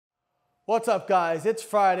What's up, guys? It's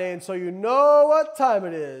Friday, and so you know what time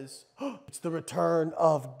it is. It's the return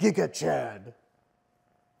of Giga Chad.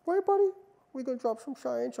 Right, buddy? We gonna drop some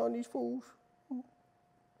science on these fools.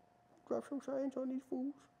 Drop some science on these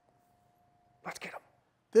fools. Let's get them.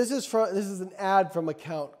 This is an ad from an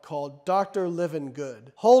account called Dr. Livin'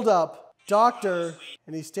 Good. Hold up, doctor,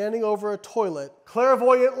 and he's standing over a toilet.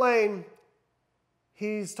 Clairvoyant Lane.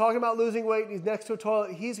 He's talking about losing weight. He's next to a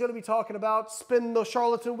toilet. He's going to be talking about spin the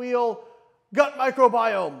charlatan wheel, gut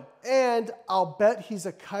microbiome. And I'll bet he's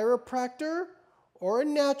a chiropractor or a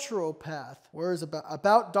naturopath. Where is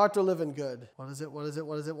about Dr. Livin' Good? What is it? What is it?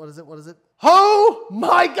 What is it? What is it? What is it? Oh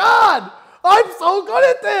my God! I'm so good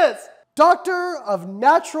at this! Doctor of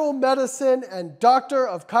Natural Medicine and Doctor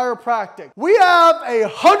of Chiropractic. We have a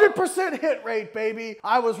 100% hit rate, baby.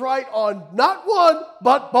 I was right on not one,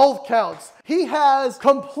 but both counts. He has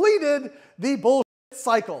completed the bullshit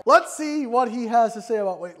cycle. Let's see what he has to say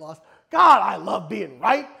about weight loss. God, I love being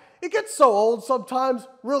right. It gets so old sometimes,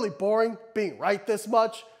 really boring being right this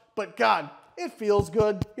much, but God, it feels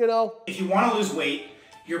good, you know? If you want to lose weight,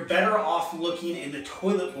 you're better off looking in the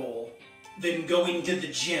toilet bowl than going to the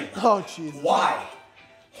gym. Oh, Jesus. Why?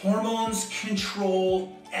 Hormones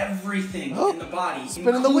control everything in the body,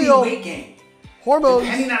 spinning the wheel. Weight gain. Hormones.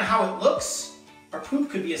 Depending on how it looks, our poop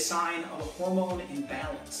could be a sign of a hormone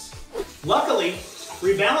imbalance. Luckily,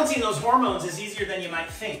 rebalancing those hormones is easier than you might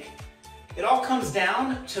think. It all comes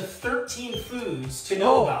down to 13 foods to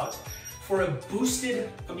know about for a boosted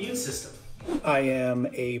immune system. I am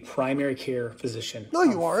a primary care physician. No,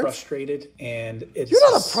 you aren't. Frustrated, and it's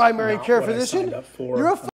You're not a primary care physician. You're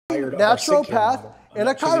a naturopath and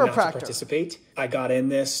a chiropractor. Participate. I got in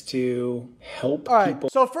this to help people.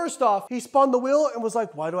 So first off, he spun the wheel and was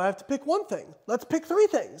like, why do I have to pick one thing? Let's pick three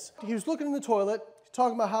things. He was looking in the toilet. He's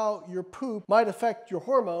talking about how your poop might affect your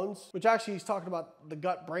hormones, which actually he's talking about the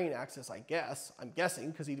gut-brain axis, I guess. I'm guessing,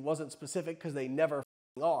 because he wasn't specific, because they never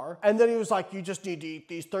are. And then he was like, you just need to eat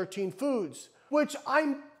these 13 foods, which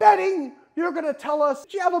I'm betting you're gonna tell us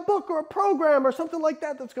you have a book or a program or something like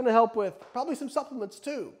that that's gonna help with. Probably some supplements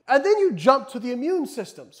too. And then you jump to the immune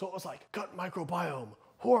system. So it was like gut microbiome,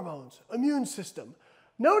 hormones, immune system.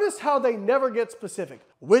 Notice how they never get specific.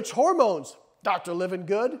 Which hormones? Dr. Livin'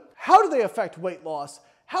 Good. How do they affect weight loss?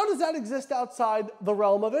 How does that exist outside the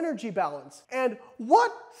realm of energy balance? And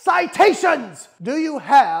what citations do you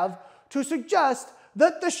have to suggest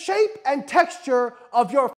that the shape and texture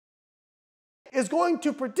of your is going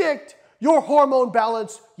to predict your hormone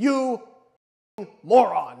balance, you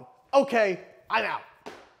moron? Okay, I'm out.